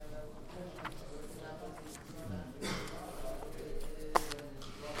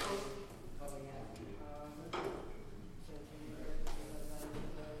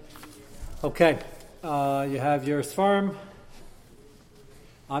Okay, you have your Sfarm.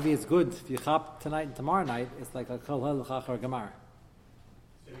 Obviously, it's good. If you chop tonight and tomorrow night, it's like Hakol Halachach Gamar.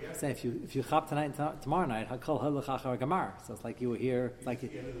 Say if you chop tonight and tomorrow night, Hakol Halachach Gamar. So it's like you were here, like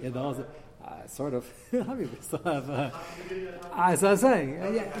sort of. We still have. As I was saying,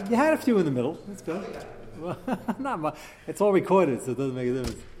 you had a few in the middle. That's good. Well, not much. It's all recorded, so it doesn't make a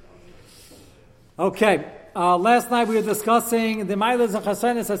difference. Okay. Last night we were discussing the Mailas and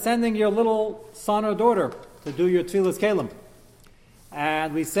Chasenis are sending your little son or daughter to do your Tfilas Kelim.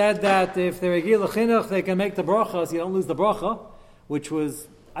 And we said that if they're Egil Chinuch, they can make the bracha, so you don't lose the bracha, which was,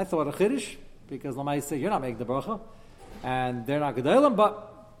 I thought, a Chiddush, because Lamai said, you're not making the bracha, and they're not Gedolim,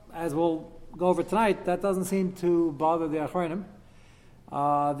 but as we'll go over tonight, that doesn't seem to bother the Achronim.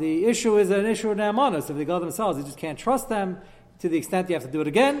 The issue is an issue of Naamanus. If they go themselves, you just can't trust them to the extent you have to do it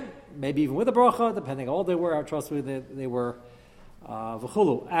again, maybe even with a bracha, depending on how old they were, how trustworthy they were,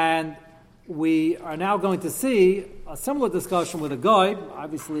 v'chulu. And we are now going to see a similar discussion with a guy,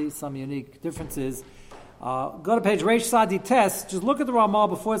 obviously some unique differences. Go to page Reish Sadi Tes, just look at the Ramah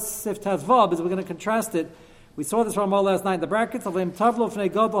before Sif Tez Vav, because we're going to contrast it. We saw this Ramah last night in the brackets, of Tavlo Fnei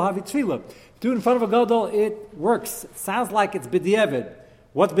Gadol Havi Tefillah. Do it in front of a Gadol, it works. It sounds like it's B'diavad.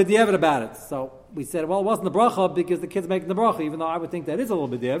 What's B'diavad about it? So we said, well, it wasn't the bracha because the kid's making the bracha, even though I would think that is a little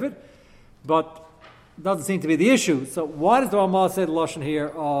B'diavad, but it doesn't seem to be the issue. So why does the Ramah say the Lashon here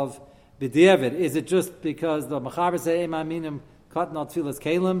of B'diavad? Is it just because the Mechaber say Eim Aminim Katan Al Tfilas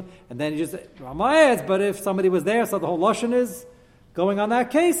Kelim, and then you just, Ramah adds, but if somebody was there, so the whole Lashon is going on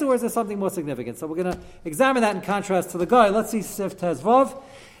that case, or is there something more significant? So we're going to examine that in contrast to the guy. Let's see Sif Tezvav.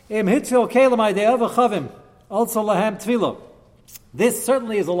 Im Hitfil Kelim Aidei Avachavim, also Lahem Tfilah. This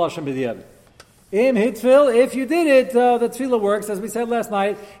certainly is a Lashon B'diavad. Im Hitfil, if you did it, the Tfilah works, as we said last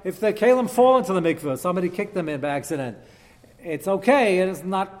night. If the Kelim fall into the mikveh, somebody kicked them in by accident, it's okay, and it's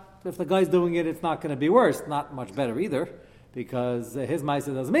not, if the guy's doing it, it's not going to be worse. Not much better either, because his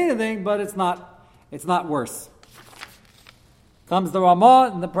Maisa doesn't mean anything, but it's not worse. Comes the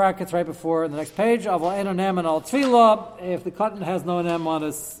Ramah in the brackets right before the next page. Aval eno neman al tefillah. If the cotton has no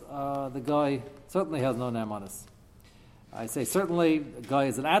nemanus, the guy certainly has no nemanus. I say certainly, the guy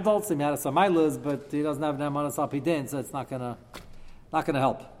is an adult, so he had some milas, but he doesn't have nemanus al pidin, so it's not gonna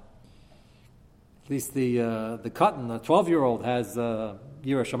help. At least the cotton, the 12-year-old, has Yirah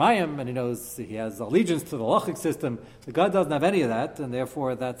Shamayim, and he knows he has allegiance to the Lachic system. The guy doesn't have any of that, and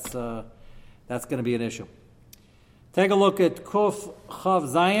therefore that's going to be an issue. Take a look at Kuf Chav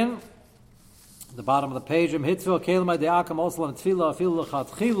Zayin, the bottom of the page. Im hitzvil kelim de'akam oslan tefillah afilu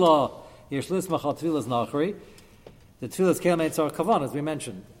lechatchila yesh lismach al tefillas nachri. The tefillas kelim etzar kavan, as we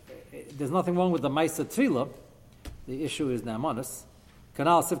mentioned. There's nothing wrong with the ma'isa tefillah. The issue is na'amanis.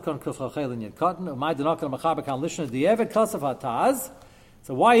 Kanal sivkon kuf chachelin yed katan umay denakam machabekan lishna di'evet kasav hataz.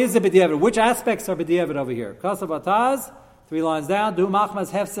 So why is it b'di'evet? Which aspects are b'di'evet over here? Kasav hataz, 3 lines down. Du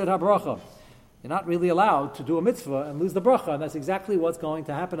machmas hefsed habracha. You're not really allowed to do a mitzvah and lose the bracha, and that's exactly what's going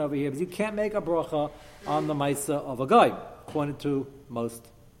to happen over here, because you can't make a bracha on the maisa of a guy, according to most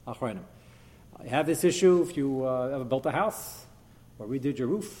achronim. You have this issue if you ever built a house or redid your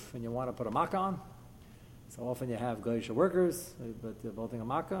roof and you want to put a makkah on. So often you have goyish workers, but they're building a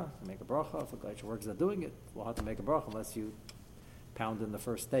makkah to make a bracha. If the goyish workers are doing it, we'll have to make a bracha unless you pound in the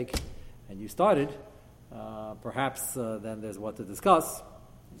first stake and you started. Perhaps then there's what to discuss.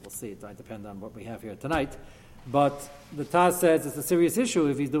 We'll see. It might depend on what we have here tonight. But the Taz says it's a serious issue.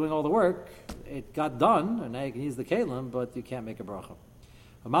 If he's doing all the work, it got done, and now you can use the kelim, but you can't make a bracha.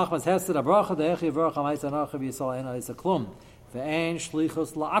 Machmas hesed a bracha de'echi v'rach ha'mayis anachav yisal en ha'isa klum ve'en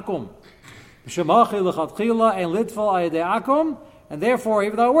shlichus la'akum b'shemachi l'chatchila en litfal ayedei akum, and therefore,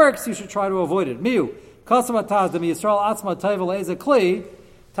 even though it works, you should try to avoid it. Miu kasam Taz dem Yisrael atzma tayvel eze kli.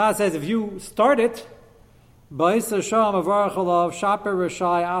 Taz says if you start it, Ba'isa sham avarachalav shaper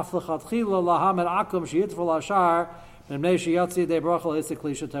rishai aflechat chila lahamed akum sheyitful ashar b'nei sheyatzi de brachal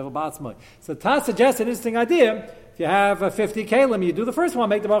hisikli shetevel batzmai. So Taz suggests an interesting idea. If you have 50 kalim, you do the first one,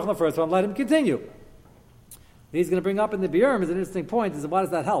 make the bracha on the first one, let him continue. He's going to bring up in the biurim is an interesting point. Is why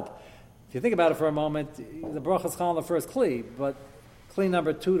does that help? If you think about it for a moment, the bracha is chal on the first kli, but kli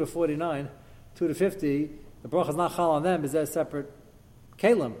number 2 to 49, 2 to 50, the bracha is not chal on them. Is that a separate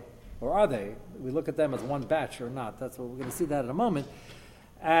kalim? Or are they? We look at them as one batch or not. That's what we're going to see that in a moment.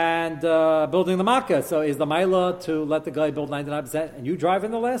 And building the makkah. So is the maila to let the guy build 99% and you drive in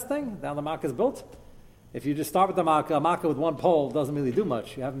the last thing? Now the makkah is built? If you just start with the makkah, a makkah with one pole doesn't really do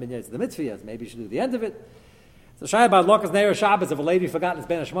much. You haven't been yet to the mitzvah yet. Maybe you should do the end of it. So Shai about Lokas Neir Shabbos, if a lady forgot his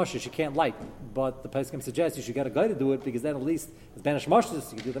Banish Moshe, she can't light. But the Pesachim suggests you should get a guy to do it, because then at least his Banish Moshe,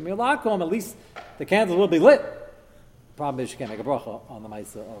 you can do the Milakom, at least the candles will be lit. problem is she can't make a bracha on the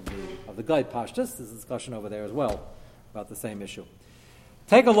Maisa of the guy Pashtus. There's a discussion over there as well about the same issue.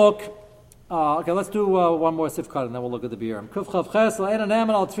 Take a look. Okay, let's do one more sifkat and then we'll look at the biur. Kuf chav ches le'en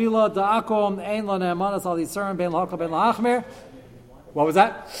ne'eman al tefila da'akom ein lo ne'emanas al yisrael ben l'hakol ben l'achmer. What was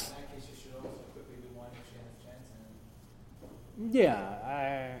that?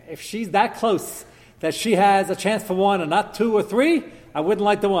 Yeah, if she's that close that she has a chance for one and not two or three, I wouldn't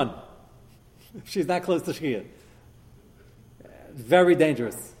like the one. If she's that close to Shkia. Very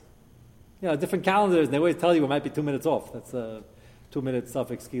dangerous. Different calendars, they always tell you it might be 2 minutes off. That's 2 minutes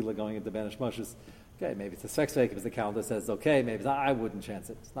suffix skila going into Banish Moshes. Okay, maybe it's a sex fake if the calendar says okay, maybe it's not, I wouldn't chance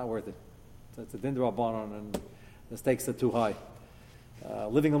it. It's not worth it. So it's a Dindra Bonon and the stakes are too high.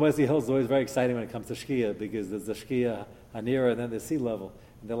 Living in Wesley Hills is always very exciting when it comes to Shkia because there's the Shkia Hanira and then there's sea level.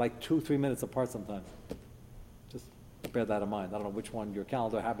 And they're like 2-3 minutes apart sometimes. Just bear that in mind. I don't know which one your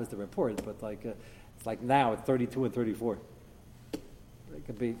calendar happens to report, but it's like now it's 32 and 34. It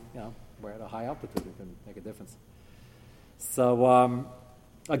could be, we're at a high altitude. It can make a difference. So,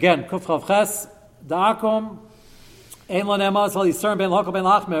 again, Kuf Chav Ches, Da'akom, Ein Lo Ne'emaz Al Yisrael Ben L'Hakol Ben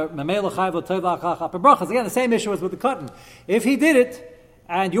L'Achmer, Memei L'Chayv L'Tov L'Achach Aper Brachas. Again, the same issue as with the cotton. If he did it,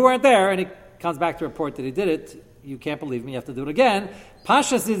 and you weren't there, and he comes back to report that he did it, you can't believe me, you have to do it again.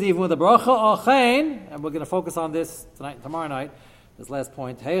 Pashas is even with a bracha ochein, and we're going to focus on this tonight and tomorrow night, this last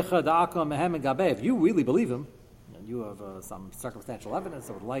point. Heicha Da'akom Mehem and Gabeh. If you really believe him, and you have some circumstantial evidence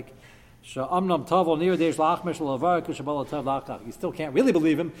that would like you still can't really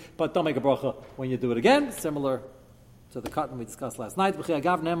believe him, but don't make a bracha when you do it again, similar to the cotton we discussed last night. So we're going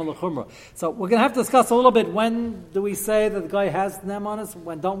to have to discuss a little bit, when do we say that the guy has nem on us,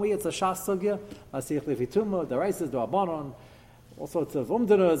 when don't we? It's a shas sugya, the races, the abanon, all sorts of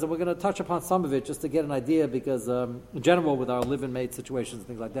umdinas, and we're going to touch upon some of it just to get an idea, because in general with our live-in mate situations and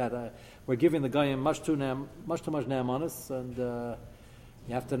things like that, we're giving the guy much too much nem on us, and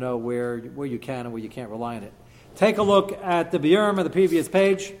you have to know where you can and where you can't rely on it. Take a look at the biurim of the previous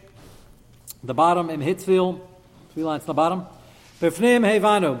page. The bottom, in Hitzville, 3 lines to the bottom. B'fnim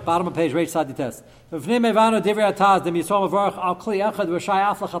hevanu, bottom of page, Reish Sadites. B'fnim hevanu divrei ataz, dem yisrael mevarach al kli echad v'shai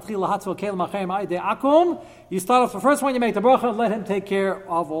af lachatchil lahatzvil kelim achem aydei akum. You start off the first one, you make the bracha, and let him take care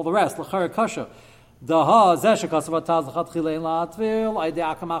of all the rest. L'char kasha. The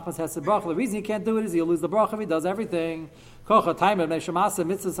reason he can't do it is he'll lose the bracha if he does everything. You're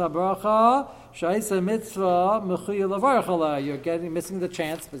getting missing the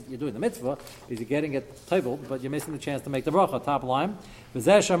chance, but you're doing the mitzvah, because you're getting it tabled, but you're missing the chance to make the bracha. Top line. What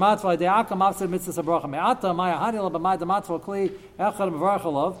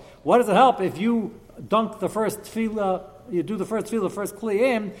does it help if you dunk the first tefillah, you do the first tefillah, first kli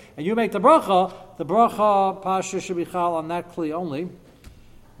in, and you make the bracha pasha should be chal on that kli only.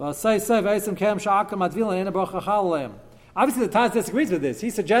 Obviously, the Taz disagrees with this.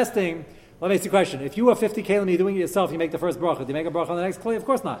 He's suggesting, let me ask you a question. If you have 50 kalim, you're doing it yourself, you make the first bracha. Do you make a bracha on the next kli? Of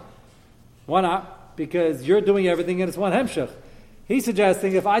course not. Why not? Because you're doing everything and it's one hemshech. He's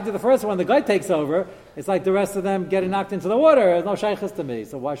suggesting if I do the first one, the guy takes over, it's like the rest of them getting knocked into the water. There's no shaykhs to me,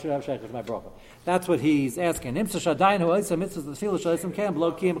 so why should I have shaykhs to my bracha? That's what he's asking. What?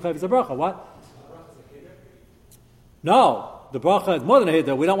 No, the bracha is more than a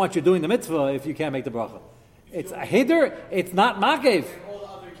hiddur. We don't want you doing the mitzvah if you can't make the bracha. It's a hiddur, it's not makev.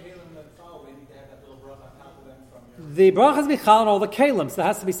 The bracha is michal on all the kalim, so there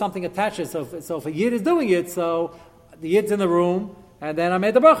has to be something attached. So if a yid is doing it, so the yid's in the room, and then I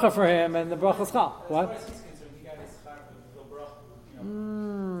made the bracha for him, and the bracha is chal. What?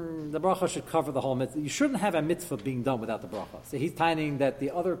 The bracha should cover the whole mitzvah. You shouldn't have a mitzvah being done without the bracha. So he's timing that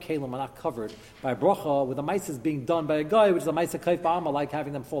the other kalim are not covered by bracha, with the ma'ases being done by a guy, which is a ma'aseh kaif ba'ama, like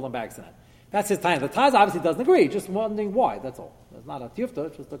having them fall in bags in it. That's his time. The Taz obviously doesn't agree, just wondering why, that's all. It's not a tiyufta,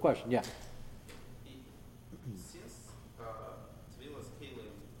 it's just a question, yeah. Since Tvilas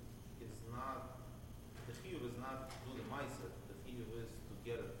Kalim is not, the chiyuv is not to do the ma'aseh, the chiyuv is to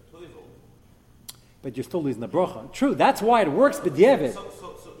get a toivel. But you're still losing the bracha. True, that's why it works b'diavad. So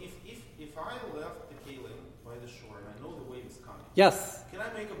if I left the kalim by the shore and I know the wave is coming, yes. Can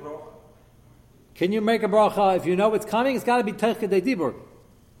I make a bracha? Can you make a bracha if you know it's coming? It's got to be teichad dibur.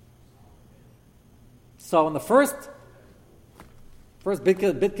 So in the first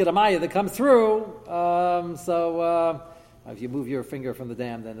bitkid amaya that comes through, if you move your finger from the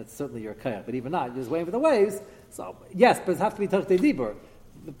dam, then it's certainly your kayach. But even not, you're just waiting for the waves. So yes, but it has to be teichad dibur.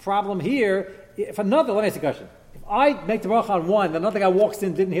 The problem here, let me ask you a question. If I make the bracha on one, then another guy walks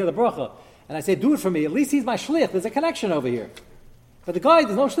in, didn't hear the bracha, and I say, do it for me, at least he's my shlich. There's a connection over here. But the guy,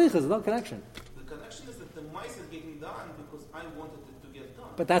 there's no shlich, there's no connection. The connection is that the mice is getting done because I wanted it to get done.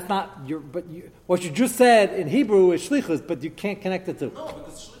 But that's not your. What you just said in Hebrew is shlichus, but you can't connect the two. No,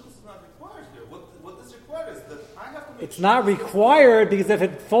 because shlichus is not required here. What is required is that I have to make. It's not required because if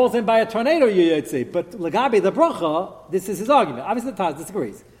it falls in by a tornado, you say. But Lagabi the bracha, this is his argument. Obviously, the Taz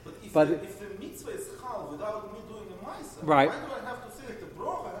disagrees. But if the mitzvah is chal without me doing a ma'isa, right. Why do I have to say that the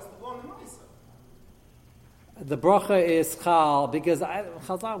bracha has to go on the ma'isa? The bracha is chal because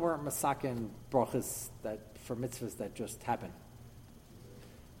Chazal weren't masakin brachas that for mitzvahs that just happen.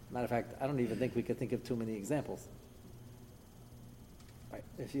 Matter of fact, I don't even think we could think of too many examples. Right?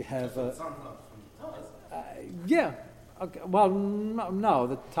 If you have, yeah, okay. Well, no,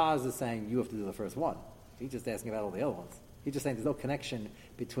 the Taz is saying you have to do the first one. He's just asking about all the other ones. He's just saying there's no connection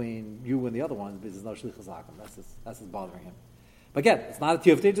between you and the other ones because there's no shlichus hakum. That's what's bothering him. But again, it's not a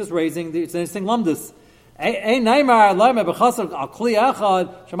tiyufti, just raising it's an interesting lumdus. Okay,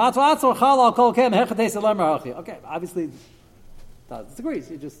 obviously, disagrees.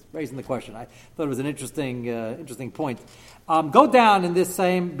 You're just raising the question. I thought it was an interesting point. Go down in this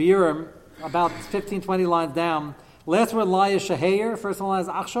same biurim, about 15, 20 lines down. Last word, Laya Shaheir. First one is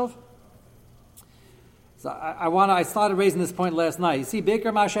Achshov. So I started raising this point last night. You see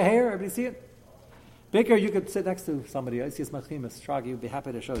Baker Mashaheir? Everybody see it? Baker, you could sit next to somebody. I see it's Machimas. Shragi would be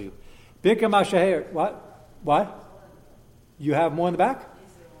happy to show you. Baker Mashaheir. What? You have more in the back?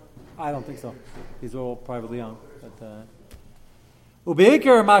 I don't think so. These are all privately owned.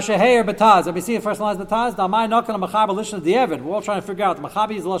 Ubeikir Mashaheir Bataz. Let me see the first line is Bataz. Damai Nakan Machaber Lishon Diavad. We're all trying to figure out the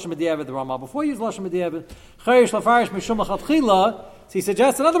Machabi is Lashon Diavad, the Ramah. Before you use Lashon Diavad, Chayish Lafarish Mishum Lachatchila. So he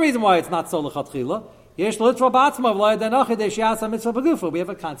suggests another reason why it's not so Lachatchila. Yesh Litro Batzma V'lai Denachid Eshiasa Mitzvah Begufa. We have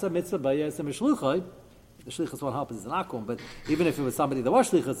a concept Mitzvah Bayas and Mishluchai. The shlichus won't help us as an akum, but even if it was somebody that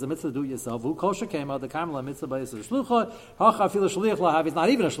was shlichus, the mitzvah do it yourself. Who kosher came out the kamala mitzvah by yisur shlucha. Hacha afilu shliach lahav. He's not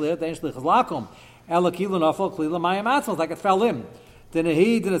even a shliach. They ain't shlichus lakum. Ela kilu nafal klila mayim atzmos like it fell in. Then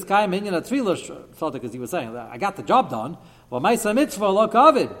he did his kai minyan at tefillah thought because he was saying I got the job done. Well, ma'isa mitzvah lo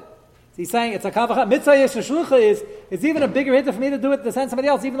kavid. He's saying it's a kavach mitzvah yisur shlucha is even a bigger hit for me to do it to send somebody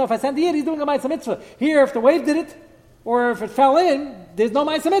else. Even though if I send the yid, he's doing a ma'isa mitzvah. Here, if the wave did it or if it fell in, there's no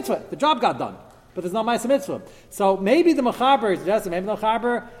ma'isa mitzvah. The job got done. But there's no ma'aseh mitzvah. So maybe the Mechaber suggested, maybe the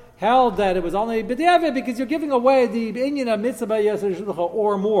Mechaber held that it was only b'diavad because you're giving away the inyan of mitzvah b'yaseh shlucha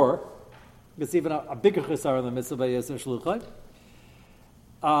or more. It's even a bigger chesar than mitzvah b'yaseh shlucha.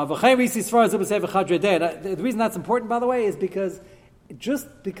 The reason that's important, by the way, is because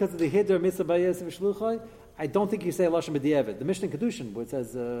just because of the hiddur mitzvah b'yaseh shlucha, I don't think you say lashon b'diavad. The Mishnah in Kedushin, where it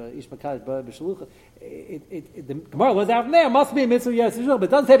says ish makadosh b'shlucha, the Gemara learns out from there must be a mitzvah yes shlucha, but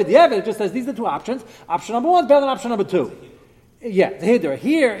it doesn't say b'diavad. It just says these are the two options. Option number one is better than option number two. Yeah, the hiddur.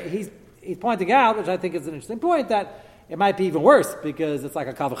 Here he's pointing out, which I think is an interesting point, that it might be even worse because it's like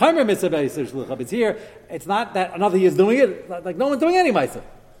a kal v'chomer mitzvah b'yaseh shlucha. But here it's not that another is doing it. Like no one's doing any mitzvah.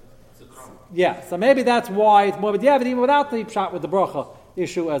 Yeah, so maybe that's why it's more b'diavad even without the pshat with the bracha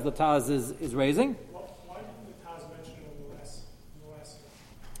issue as the Taz is raising.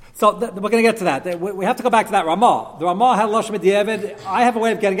 So we're going to get to that. We have to go back to that Ramah. The Ramah had Lashon B'diavad. I have a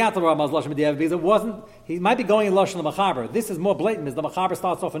way of getting out the Ramah's Lashon B'diavad because it wasn't. He might be going in Lashon L'Machaber. This is more blatant because the Machaber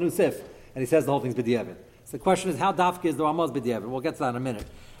starts off a new sif and he says the whole thing's B'diavad. So the question is how dafka is the Ramah's B'diavad? We'll get to that in a minute.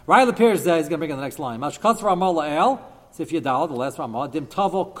 Rai Lapir says he's going to bring in the next line. Mashkatz Ramah La'el Sif Yadal, the last Ramah. Dim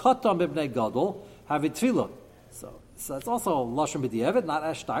Tavo Kotam Ibnei Gadol Havit Tefillah. So it's also Lashon B'diavad, not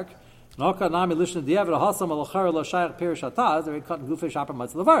as stark. So this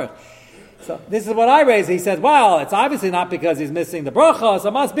is what I raised. He said, well, it's obviously not because he's missing the bracha, so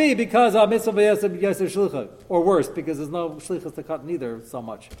it must be because of mitzvah b'yaseh shlucha. Or worse, because there's no shlichus to cut neither so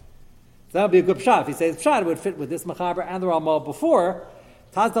much. So that would be a good pshat. If he says pshat, it would fit with this Mechaber and the Ramah before.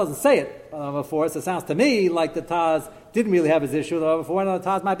 Taz doesn't say it before, so it sounds to me like the Taz didn't really have his issue before, and the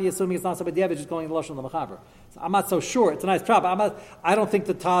Taz might be assuming it's not so bad, just going in Lashon the Mechaber. So I'm not so sure. It's a nice pshat, but I don't think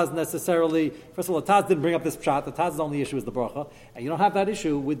the Taz necessarily. First of all, the Taz didn't bring up this pshat. The Taz's only issue is the bracha, and you don't have that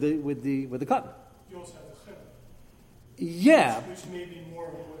issue with the cotton. You also have the chinuch. Yeah. Which may be more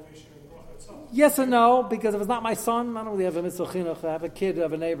of a motivation in the bracha itself. Yes and no, because if it's not my son, I don't really have a mitzvah chinuch. I have a kid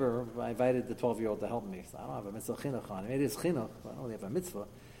of a neighbor. I invited the 12-year-old to help me, so I don't have a mitzvah chinuch on him. It is chinuch, but I don't really have a mitzvah.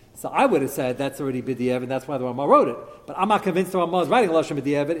 So I would have said that's already b'diavad, and that's why the Ramah wrote it. But I'm not convinced the Ramah is writing Lashon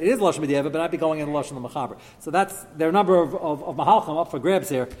b'diavad. It is Lashon b'diavad, but I'd be going in Lashon the Mechaber. So there are a number of Mahalchim up for grabs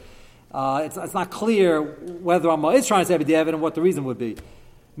here. It's not clear whether Ramah is trying to say b'diavad and what the reason would be.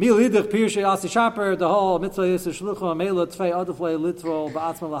 The whole mitzvah yisur shlucha meila tvei aduflei litrol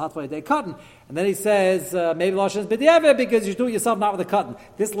ba'atzma lahatvei de cotton, and then he says maybe Lashon is b'diavad because you do it yourself, not with the cotton.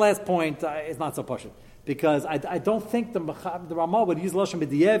 This last point is not so pashut. Because I don't think the Ramah would use Lashon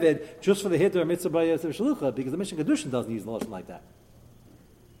b'diavad just for the hiddur mitzvah b'yaseh shlucha, because the Mishnah Kedushin doesn't use the Lashon like that.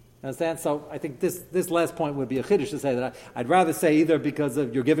 Understand? So I think this last point would be a chiddush to say that I'd rather say either because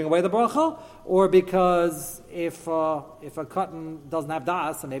of you're giving away the bracha, or because if a cotton doesn't have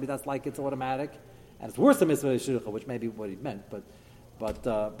das, and maybe that's like it's automatic, and it's worse than mitzvah yeshrucha, which may be what he meant. But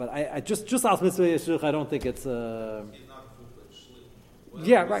I just as mitzvah yeshrucha, I don't think it's.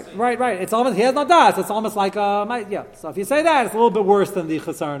 Yeah, right. It's almost he has no das. It's almost like So if you say that, it's a little bit worse than the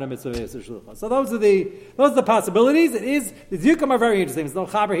chasarna mitzvah yeshrucha. So those are the possibilities. It is the diukim are very interesting. So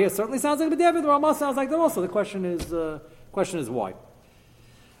chaber here certainly sounds like a b'diavad. The Ramah sounds like that also. The question is why.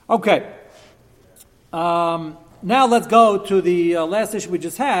 Okay. Now let's go to the last issue we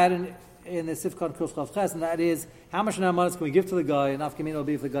just had in the Sifkon Kuf Chav Ches, and that is how much namanas can we give to the guy, and afkamin will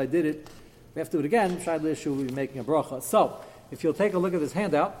be if the guy did it. We have to do it again. Shaila issue will be making a bracha. So. If you'll take a look at this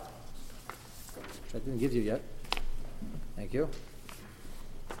handout, which I didn't give you yet. Thank you.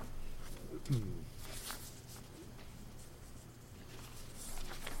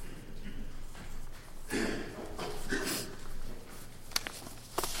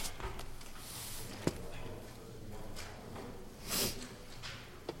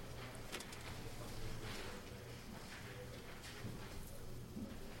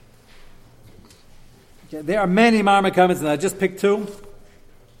 There are many Marmar comments, and I just picked two.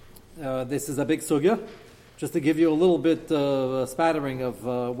 This is a big sugya, just to give you a little bit of a spattering of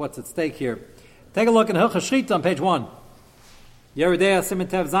what's at stake here. Take a look in Hilchos Shchita on page 1. Yeridei Siman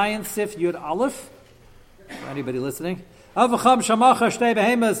Tev Zayin Sif Yud Aleph. Anybody listening? Avacham Shamacha Shtei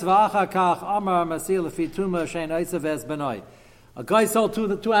Behemes V'acha Kach Amar Masil Lefi Tuma Shein Eisav Es Benoi. A guy sold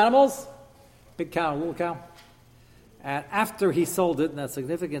two animals, big cow, little cow. And after he sold it, and that's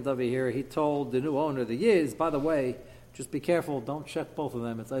significant over here, he told the new owner, the Yiz, by the way, just be careful, don't check both of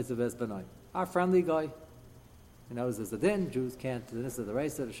them, it's Eisav Es Benoi. Our friendly guy, he knows there's a din, Jews can't, this is the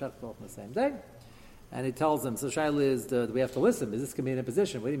race to check both on the same day. And he tells them, so Shaila is, do we have to listen? Is this going to be an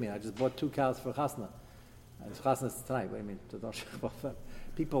imposition? What do you mean? I just bought 2 cows for Chasna. And Chasna is tonight. What do you mean? Don't check both of them.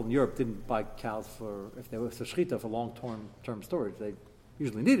 People in Europe didn't buy cows if they were for Shechita, for long-term storage. They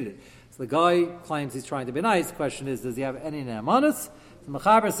usually needed it. So the guy claims he's trying to be nice. Question is, does he have any ne'amanis? The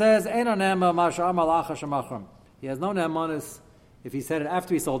Mechaber says, Eino ne'ema masha amar lacha shemachram. He has no ne'amanis if he said it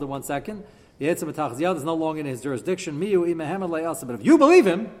after he sold it 1 second. The Yetzim B'tachziyad is no longer in his jurisdiction. Miyu imehem le'asa. But if you believe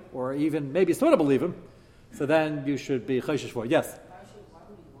him, or even maybe sort of believe him, so then you should be chayshish for it. Yes? Why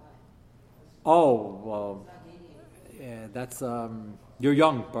would he lie? Oh, well, yeah, that's, you're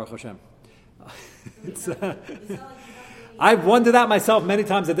young, Baruch Hashem. I've wondered that myself many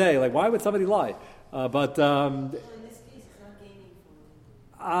times a day. Like, why would somebody lie? But So in this case, it's not gaining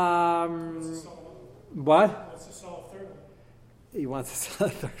from what? Wants to sell a third one. He wants to sell a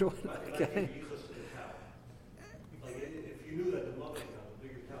third one. Okay. Like if you knew that the smaller cow, the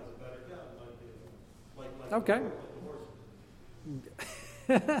bigger cow's a better cow, like Okay.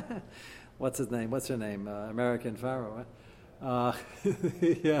 What's his name? What's her name? American Pharaoh. Right?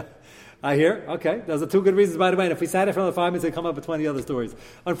 Yeah. I hear. Okay. Those are 2 good reasons, by the way. And if we sat in front of the 5 minutes, they'd come up with 20 other stories.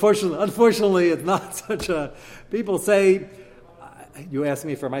 Unfortunately, it's not such a... People say... You asked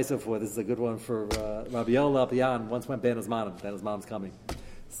me for myself for this is a good one for Rabbi Yoel Alpian. Once went Ben Azmanim. Ben Azmanim's coming.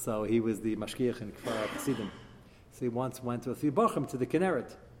 So he was the mashgiach in Kfar Chassidim. So he once went with a few bochum to the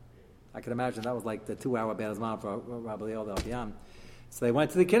Kinneret. I can imagine that was like the 2-hour Ben Azmanim for Rabbi Yoel Alpian. So they went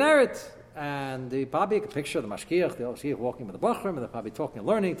to the Kinneret, and they probably could picture the mashgiach, the mashgiach walking with the bochum, and they're probably talking and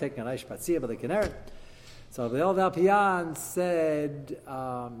learning, taking an aish patzia by the Kinneret. So the old Alpian said,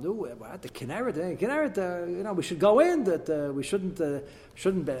 "No, we're at the Kinneret. We should go in. That we shouldn't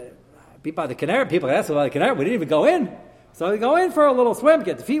be by the Kinneret. People ask about the Kinneret. We didn't even go in. So we go in for a little swim,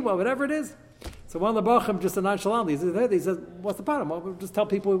 get the feet wet, whatever it is." So one of the Bachim just nonchalantly, he says, "What's the problem? Well, we'll just tell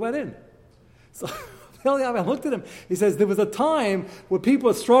people we went in." So I looked at him. He says, there was a time where people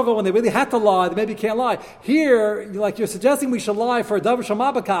would struggle when they really had to lie. They maybe can't lie. Here, like you're suggesting we should lie for a davar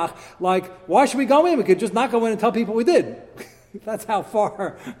shamabakach. Like, why should we go in? We could just not go in and tell people we did. That's how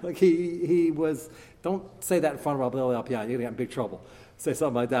far. Like he was. Don't say that in front of Rabbi Yoel Alpian. You're gonna get in big trouble. Say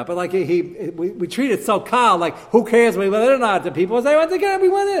something like that. But like we treat it so calm. Like who cares when we went in or not? The people say, "Once again, we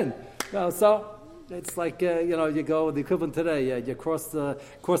went in." So. It's like, you go, the equivalent today, you cross the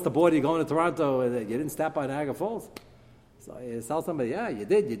border, you go into Toronto, you didn't stop by Niagara Falls. So you tell somebody, yeah, you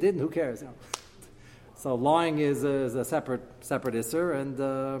did, you didn't, who cares? So lying is a separate isser,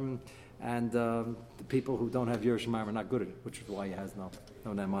 and the people who don't have Yerush Shemaim are not good at it, which is why he has no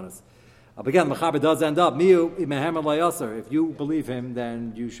nemanas. But again, the Mechaber does end up, if you believe him,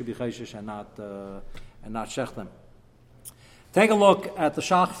 then you should be chayshish and not shech them. Take a look at the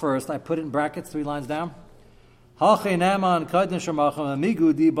shach first. I put it in brackets 3 lines down. Interesting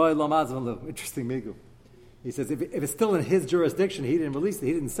migu. He says if it's still in his jurisdiction, he didn't release it,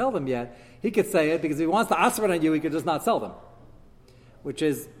 he didn't sell them yet, he could say it because if he wants to asr it on you, he could just not sell them. Which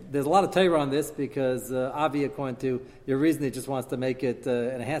is, there's a lot of Torah on this because Avi, according to your reason, he just wants to make it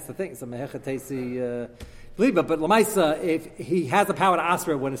enhance the thing. So mehechatesi liba, but lamaisa, if he has the power to asr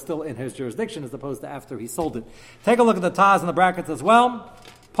it when it's still in his jurisdiction, as opposed to after he sold it. Take a look at the Taz and the brackets as well.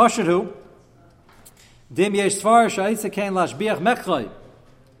 Pashadu dim yesh svar sha'isa kein lashbiach mechay.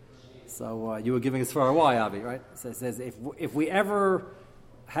 So you were giving us for a why, Avi, right? So it says if we ever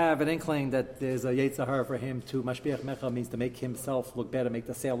have an inkling that there's a yetzer hara for him to mashbiach mecha means to make himself look better, make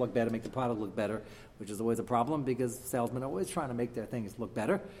the sale look better, make the product look better, which is always a problem because salesmen are always trying to make their things look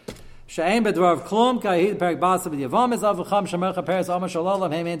better. She'ein bedvarav klum ka'ihid perik basa b'yavam is avacham shemercha peres amar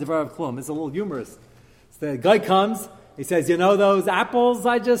shalalam heim ein devarav klum. It's a little humorous. So the guy comes, he says, you know those apples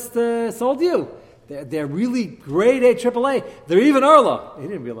I just sold you? They're really grade A, AAA. They're even Erla. He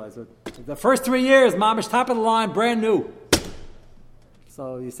didn't realize it. The first 3 years, mamish top of the line, brand new.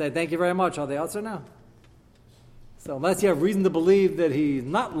 So you say, thank you very much. Are they answer now? So unless you have reason to believe that he's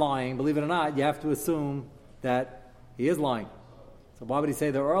not lying, believe it or not, you have to assume that he is lying. So why would he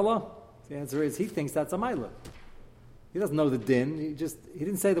say they're Erla? The answer is he thinks that's a Maila. He doesn't know the din. He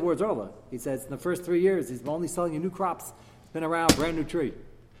didn't say the words Erla. He says in the first 3 years, he's only selling you new crops. It's been around, brand new tree.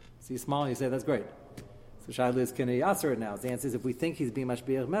 So you smile and you say, that's great. So Shaila is can he answer it now? The answer is if we think he's being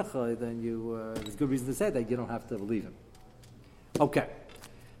mashbiach mecha, then there's good reason to say that you don't have to believe him. Okay.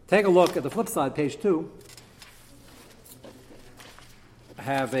 Take a look at the flip side, page 2. I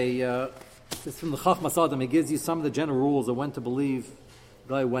have this is from the Chachmas Adam. He gives you some of the general rules of when to believe,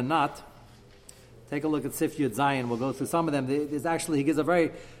 when not. Take a look at Sif Yud Zayin. We'll go through some of them. There's actually, he gives a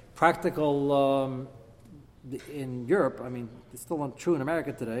very practical, in Europe, I mean, it's still true in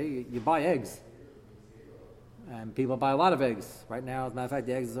America today, you buy eggs. And people buy a lot of eggs. Right now, as a matter of fact,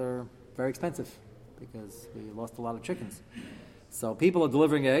 the eggs are very expensive because we lost a lot of chickens. So people are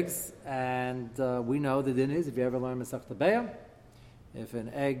delivering eggs, and we know the din is, if you ever learn Masechta Be'ah, if an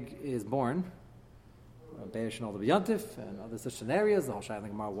egg is born, Be'ah Shenol B'Yantif, and other such scenarios, I'll show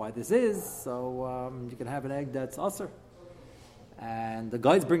you why this is, so you can have an egg that's usher. And the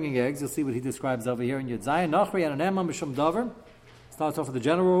guy's bringing eggs, you'll see what he describes over here in Yud Zayin. Nachri and an Emma Mishum Dover. Starts off with the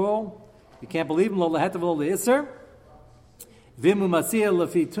general rule. You can't believe him, lo lehetav lo le'isr. Vimu masir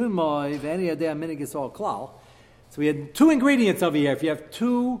lefi tunmoi, v'eni yadei minig yisrael klal. So we had 2 ingredients over here. If you have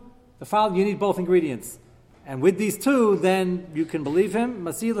 2, the fowl, you need both ingredients. And with these 2, then you can believe him.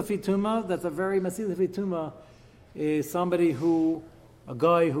 Masir lefi tuma, that's a very, masir lefi tuma is somebody a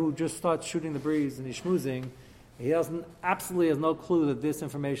guy who just starts shooting the breeze and he's schmoozing. He absolutely has no clue that this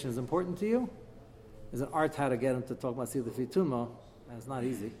information is important to you. There's an art how to get him to talk masir lefi tuma, and it's not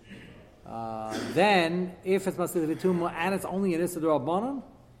easy. Then, if it's Masir Vituma and it's only an Issa D'Rabbanan,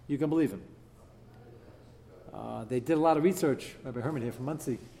 you can believe him. They did a lot of research. Rabbi Herman here from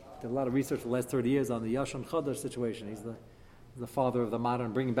Muncie did a lot of research for the last 30 years on the Yashon Chadash situation. He's the father of the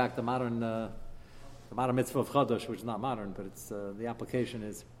modern, bringing back the modern mitzvah of Chadash, which is not modern, but it's the application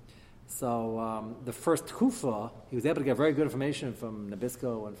is. So the first Kufa, he was able to get very good information from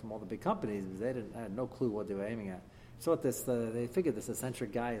Nabisco and from all the big companies. They had no clue what they were aiming at. So they figured this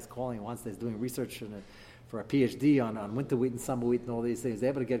eccentric guy is calling once he's doing research for a PhD on winter wheat and summer wheat and all these things.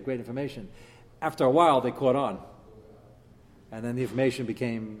 They're able to get great information. After a while, they caught on. And then the information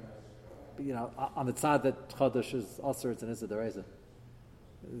became, on the side that Chodesh is also it's an Issa D'Oraisa.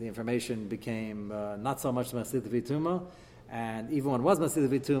 The information became not so much Masir Vituma, and even when it was Masir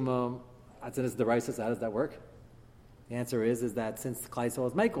Vituma, it's an Issa D'Oraisa, so how does that work? The answer is that since Klai Yisrael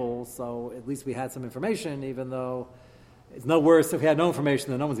is Mekel, so at least we had some information, even though it's no worse if we had no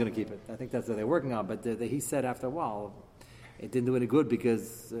information, then no one's going to keep it. I think that's what they're working on. But he said after a while, it didn't do any good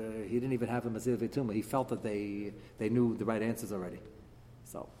because he didn't even have the Masir Vituma. He felt that they knew the right answers already.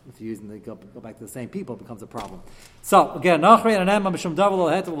 So if you're using go back to the same people, it becomes a problem. So again, Nachri and Anam Mishum Davel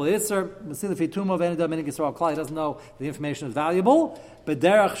Hetel Isser Masir Vituma Venida Minig Yisrael Klai doesn't know the information is valuable. But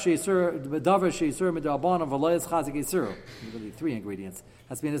Derech Sheisur Bedavar Sheisur Midrabanan V'Loyes Chazik Yisur. Really 3 ingredients.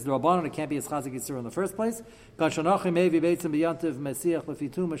 Has to be in this Drabanan. It can't be a Chazik Yisur in the first place. Gashanachi Mevi Beitzim B'Yantiv Mesiach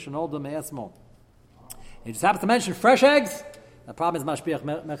Lefituma Shenolda Me'esmo. He just happens to mention fresh eggs. The problem is Mashbiach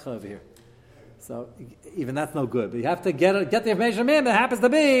Mecha over here. So even that's no good. But you have to get the information from him. It happens to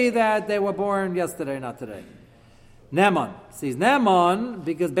be that they were born yesterday, not today. Neman sees Neman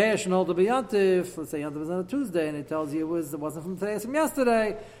because Be'er Shenol to be Yantif. Let's say Yantif was on a Tuesday, and it tells you it wasn't from today, it's from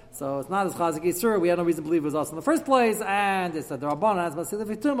yesterday. So it's not as Chazik Yisur. We had no reason to believe it was us in the first place, and it's that the Rabbanan has Masir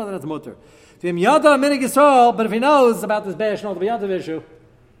Vituma, then it's Mutter. V'im Yada Minig Yisrael, but if he knows about this Be'er Shenol to be Yantif issue,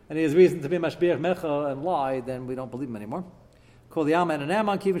 and he has reason to be Mashbiach Mecha and lie, then we don't believe him anymore. Kol Yama and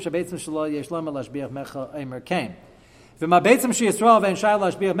Aman, Kivin Shabbetzim Shalom, Yesh Lama Lashbiach Mecha Eimer Kain. V'mabetzim Shi Yisrael Ve'en Shai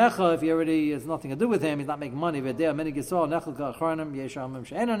Lashbiach Mecha, if he already has nothing to do with him, he's not making money, V'dei Minig Yisrael, Nechel Ka'achronim, Yesh Amim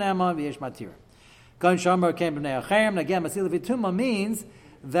She'en Aman, V'yesh Matir. Gan Shamar came B'nei Achem, again, Masila V'tuma means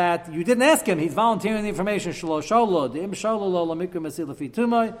that you didn't ask him, he's volunteering the information, Shalo Sholo, D'im Sholo Lo Lamikra Masila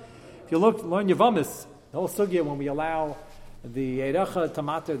V'tumai. If you learn Yavamis, the whole sugya when we allow the Erecha to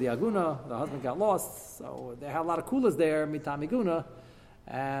mater the Aguna, the husband got lost, so they had a lot of kulas there, Mitam Iguna,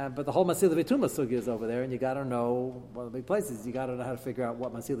 but the whole Masila V'tuma sugya is over there, and you got to know, one of the big places, you got to know how to figure out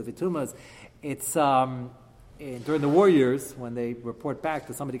what Masila V'tuma is. It's during the war years, when they report back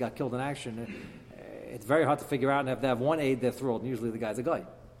that somebody got killed in action, it's very hard to figure out, and if they have one aide, they're thrilled, and usually the guy's a guy.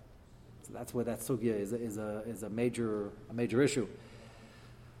 So that's where that sugya is a major issue.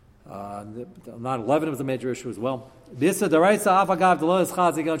 9/11 was a major issue as well. Which is an Issa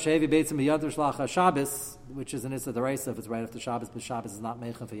Daraisa if it's right after Shabbos, but Shabbos is not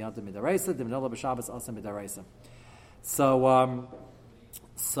Meichen for Yantim Midaraisa, the Manila B'Shabbos also Midaraisa.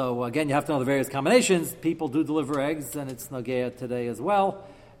 So again, you have to know the various combinations. People do deliver eggs, and it's Nagea today as well.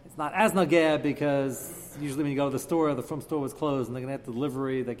 It's not as Nagea because usually when you go to the store, the Frum store was closed, and they're going to have the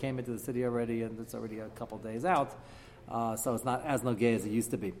delivery that came into the city already, and it's already a couple of days out. So it's not as Nagea as it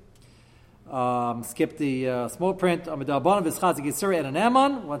used to be. Skip the small print. Once we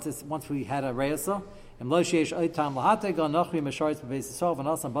had a reisa, you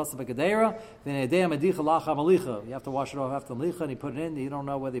have to wash it off after the licha, and you put it in. You don't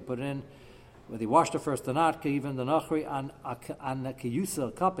know whether you put it in, whether you washed it first or not. Even the nachri on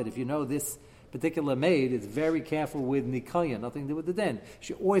kiyusa kapit. If you know this particular maid is very careful with nikaya, nothing to do with the den.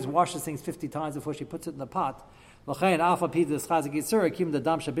 She always washes things 50 times before she puts it in the pot. So they have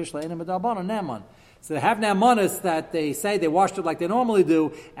namanis that they say they washed it like they normally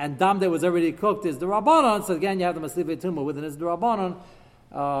do, and dam that was already cooked is the rabbanon. So again, you have the masliv tumah within is the rabbanon.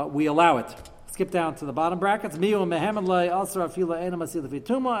 We allow it. Skip down to the bottom brackets. As we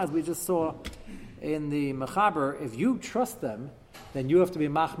just saw in the mechaber, if you trust them, then you have to be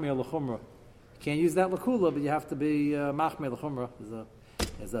machmir l'chumra. You can't use that l'kula, but you have to be machmir l'chumra.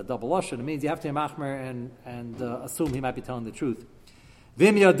 Is a double lashon. It means you have to be machmer and assume he might be telling the truth.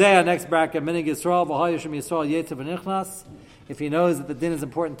 Vim yodea, next bracket, minig Yisrael, v'hayishim Yisrael, yetiv v'nichnas. If he knows that the din is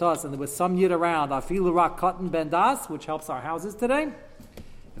important to us, and there was some yid around, afilu rak katan ben das, which helps our houses today. If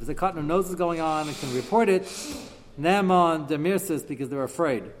there's a katan who knows what's going on and can report it, neman demirsis, because they're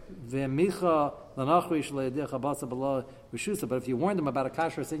afraid. V'micha lanachri shle'edicha basa b'la v'shusa. But if you warned them about a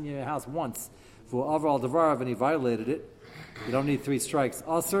kashrus in your house once, for overall devarav, and he violated it, you don't need 3 strikes.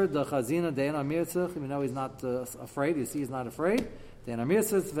 Asr, the chazina, de'en amirzach. You know he's not afraid. You see he's not afraid. De'en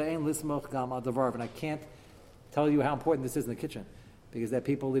amirzach, ve'en lismoch gam adavarv. And I can't tell you how important this is in the kitchen. Because there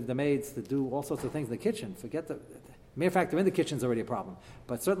people leave the maids to do all sorts of things in the kitchen. Forget the mere fact they're in the kitchen is already a problem.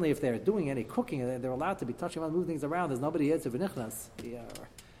 But certainly if they're doing any cooking, they're allowed to be touching around, moving things around. There's nobody here to v'nichnas.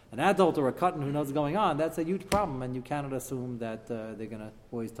 An adult or a katan who knows what's going on, that's a huge problem. And you cannot assume that they're going to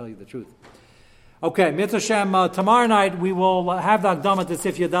always tell you the truth. Okay, Mitzvah Shem, tomorrow night we will have the Akdama to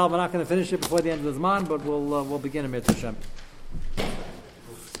Sif Yadal. We're not going to finish it before the end of the Zman, but we'll begin in Mitzvah Shem.